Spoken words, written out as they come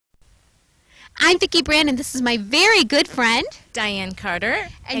I'm Vicki Brand, and this is my very good friend, Diane Carter,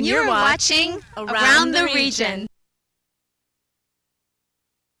 and you're watching Around the Region.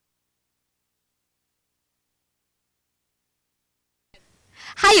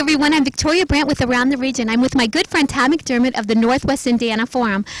 Hi everyone, I'm Victoria Brandt with Around the Region. I'm with my good friend Tom McDermott of the Northwest Indiana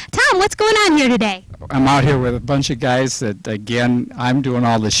Forum. Tom, what's going on here today? I'm out here with a bunch of guys that, again, I'm doing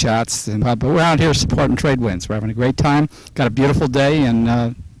all the shots, but we're out here supporting Tradewinds. We're having a great time, got a beautiful day,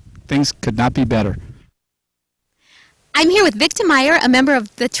 and things could not be better. I'm here with Vic DeMeyer, a member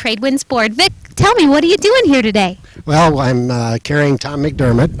of the Tradewinds board. Vic, tell me, what are you doing here today? Well, I'm carrying Tom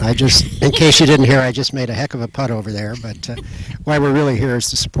McDermott. In case you didn't hear, I just made a heck of a putt over there. But why we're really here is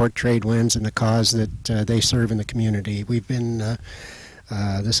to support Tradewinds and the cause that they serve in the community. We've been,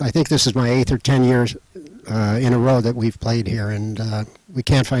 I think this is my 8th or 10 years in a row that we've played here, and we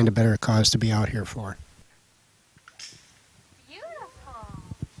can't find a better cause to be out here for.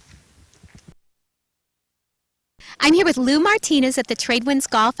 I'm here with Lou Martinez at the Tradewinds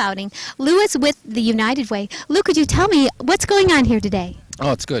Golf Outing. Lou is with the United Way. Lou, could you tell me what's going on here today?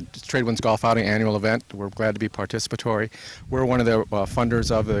 Oh, it's good. It's Tradewinds Golf Outing annual event. We're glad to be participatory. We're one of the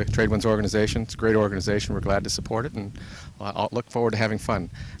funders of the Tradewinds organization. It's a great organization. We're glad to support it, and I'll look forward to having fun.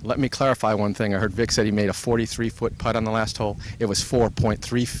 Let me clarify one thing. I heard Vic said he made a 43-foot putt on the last hole. It was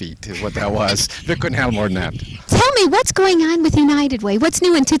 4.3 feet is what that was. Vic couldn't handle more than that. Tell me, what's going on with United Way? What's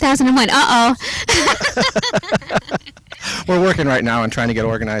new in 2001? Uh-oh. We're working right now and trying to get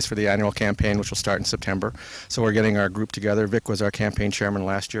organized for the annual campaign, which will start in September. So we're getting our group together. Vic was our campaign chairman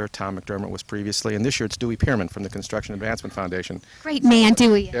last year. Tom McDermott was previously. And this year it's Dewey Pearman from the Construction Advancement Foundation. Great man,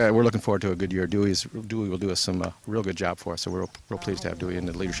 Dewey. Yeah, we're looking forward to a good year. Dewey will do us some real good job for us, so we're real pleased to have Dewey in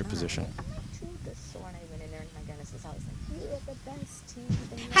the leadership position.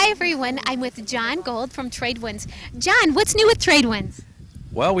 Hi, everyone. I'm with John Gold from Tradewinds. John, what's new with Tradewinds?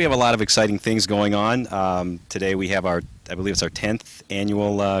 Well, we have a lot of exciting things going on. Today we have I believe it's our 10th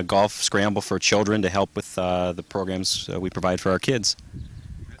annual golf scramble for children to help with the programs we provide for our kids.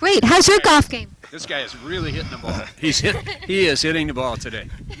 Great. How's your golf game? This guy is really hitting the ball. He is hitting the ball today.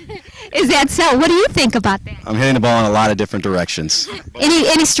 Is that so? What do you think about that? I'm hitting the ball in a lot of different directions.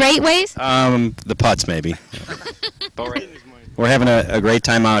 Any straight-ways? The putts, maybe. But we're having a great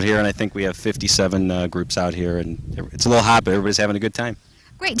time out here, and I think we have 57 groups out here, and it's a little hot, but everybody's having a good time.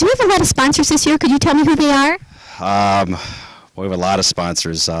 Great. Do we have a lot of sponsors this year? Could you tell me who they are? We have a lot of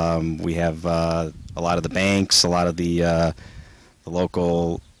sponsors. We have a lot of the banks, a lot of the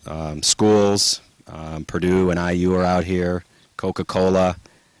local schools. Purdue and IU are out here. Coca-Cola.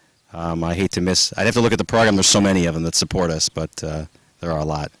 I'd have to look at the program. There's so many of them that support us, but there are a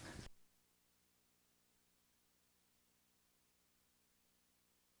lot.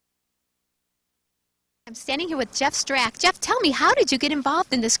 I'm standing here with Jeff Strack. Jeff, tell me, how did you get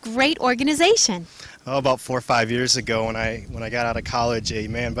involved in this great organization? Oh, about 4 or 5 years ago, when I got out of college, a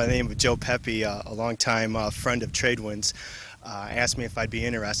man by the name of Joe Pepe, a longtime friend of Tradewinds, asked me if I'd be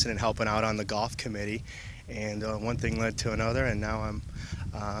interested in helping out on the golf committee. And one thing led to another, and now I'm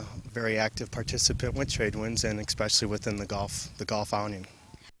a very active participant with Tradewinds, and especially within the golf outing.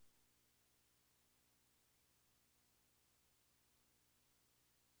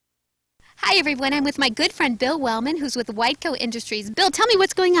 Hi, everyone. I'm with my good friend Bill Wellman, who's with Whiteco Industries. Bill, tell me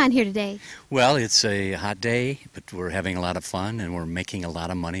what's going on here today. Well, it's a hot day, but we're having a lot of fun, and we're making a lot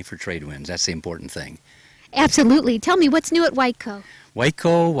of money for Tradewinds. That's the important thing. Absolutely. Tell me, what's new at Whiteco?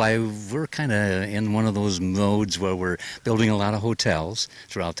 Whiteco, we're kind of in one of those modes where we're building a lot of hotels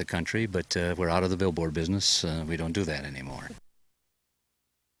throughout the country, but we're out of the billboard business. We don't do that anymore.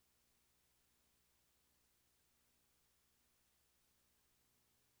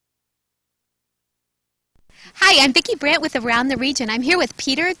 Hi, I'm Vicki Brandt with Around the Region. I'm here with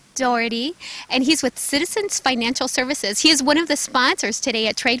Peter Doherty, and he's with Citizens Financial Services. He is one of the sponsors today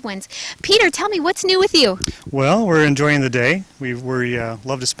at Tradewinds. Peter, tell me, what's new with you? Well, we're enjoying the day. We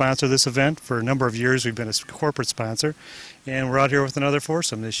love to sponsor this event. For a number of years, we've been a corporate sponsor, and we're out here with another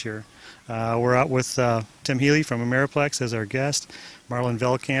foursome this year. We're out with Tim Healy from Ameriplex as our guest, Marlon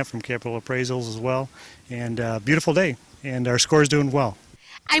Velkamp from Capital Appraisals as well, and beautiful day, and our score is doing well.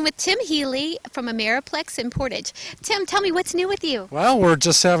 I'm with Tim Healy from Ameriplex in Portage. Tim, tell me, what's new with you? Well, we're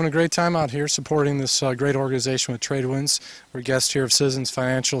just having a great time out here supporting this great organization with Tradewinds. We're guests here of Citizens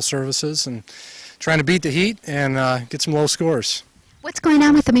Financial Services and trying to beat the heat and get some low scores. What's going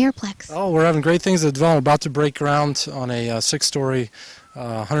on with Ameriplex? Oh, we're having great things at the development. About to break ground on a 6-story,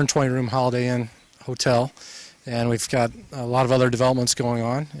 120-room Holiday Inn hotel. And we've got a lot of other developments going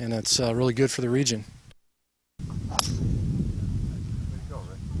on, and it's really good for the region.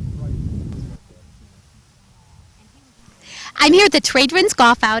 I'm here at the Tradewinds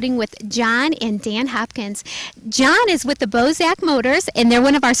golf outing with John and Dan Hopkins. John is with the Bozak Motors, and they're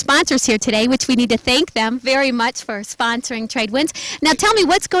one of our sponsors here today, which we need to thank them very much for sponsoring Tradewinds. Now tell me,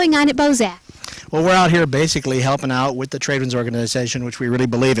 what's going on at Bozak? Well, we're out here basically helping out with the Tradewinds organization, which we really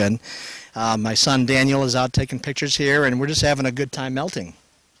believe in. My son Daniel is out taking pictures here, and we're just having a good time melting.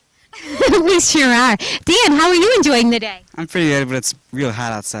 We sure are. Dan, how are you enjoying the day? I'm pretty good, but it's real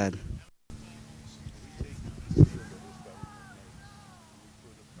hot outside.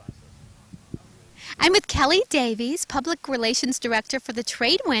 I'm with Kelly Davies, Public Relations Director for the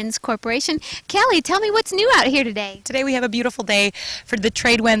Tradewinds Corporation. Kelly, tell me what's new out here today. Today we have a beautiful day for the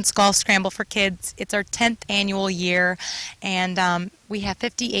Tradewinds Golf Scramble for Kids. It's our 10th annual year, and we have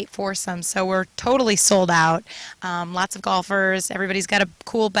 58 foursomes, so we're totally sold out. Lots of golfers. Everybody's got a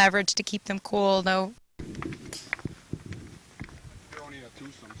cool beverage to keep them cool.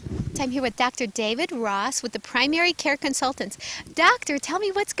 I'm here with Dr. David Ross with the Primary Care Consultants. Doctor, tell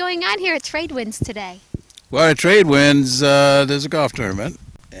me what's going on here at Tradewinds today. Well, at Tradewinds, there's a golf tournament,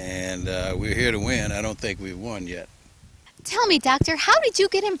 and we're here to win. I don't think we've won yet. Tell me, Doctor, how did you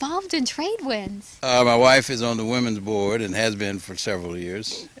get involved in Tradewinds? My wife is on the women's board and has been for several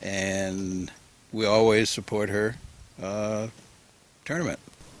years, and we always support her tournament.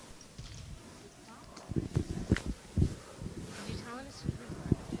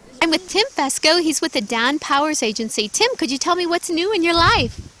 I'm with Tim Fesco. He's with the Don Powers Agency. Tim, could you tell me what's new in your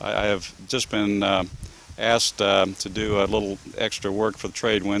life? I have just been asked to do a little extra work for the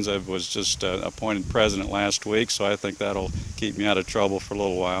Tradewinds. I was just appointed president last week, so I think that'll keep me out of trouble for a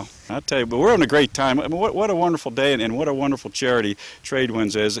little while. I tell you, but we're having a great time. I mean, what a wonderful day, and what a wonderful charity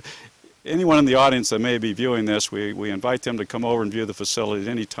Tradewinds is. Anyone in the audience that may be viewing this, we invite them to come over and view the facility at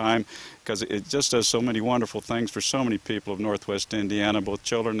any time, because it just does so many wonderful things for so many people of Northwest Indiana, both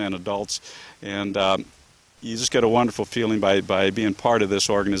children and adults. And you just get a wonderful feeling by being part of this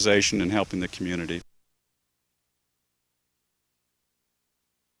organization and helping the community.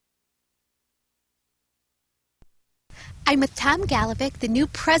 I'm with Tom Galovic, the new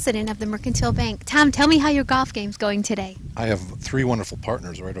president of the Mercantile Bank. Tom, tell me how your golf game's going today. I have three wonderful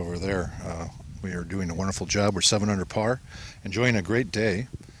partners right over there. We are doing a wonderful job. We're 7 under par, enjoying a great day,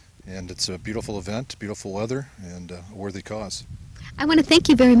 and it's a beautiful event, beautiful weather, and a worthy cause. I want to thank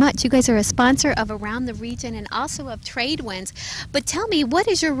you very much. You guys are a sponsor of Around the Region and also of Tradewinds. But tell me, what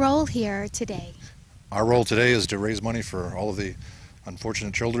is your role here today? Our role today is to raise money for all of the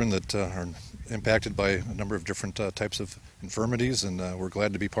unfortunate children that are impacted by a number of different types of infirmities, and we're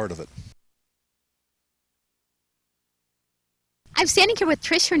glad to be part of it. I'm standing here with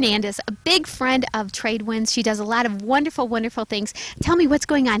Trish Hernandez, a big friend of Tradewinds. She does a lot of wonderful, wonderful things. Tell me what's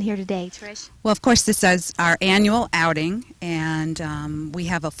going on here today, Trish. Well, of course, this is our annual outing, and we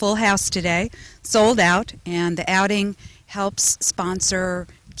have a full house today, sold out, and the outing helps sponsor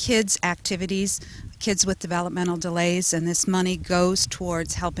kids' activities, kids with developmental delays, and this money goes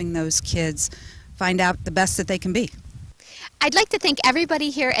towards helping those kids find out the best that they can be. I'd like to thank everybody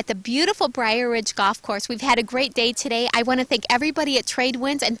here at the beautiful Briar Ridge Golf Course. We've had a great day today. I want to thank everybody at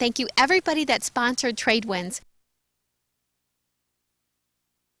Tradewinds and thank you everybody that sponsored Tradewinds.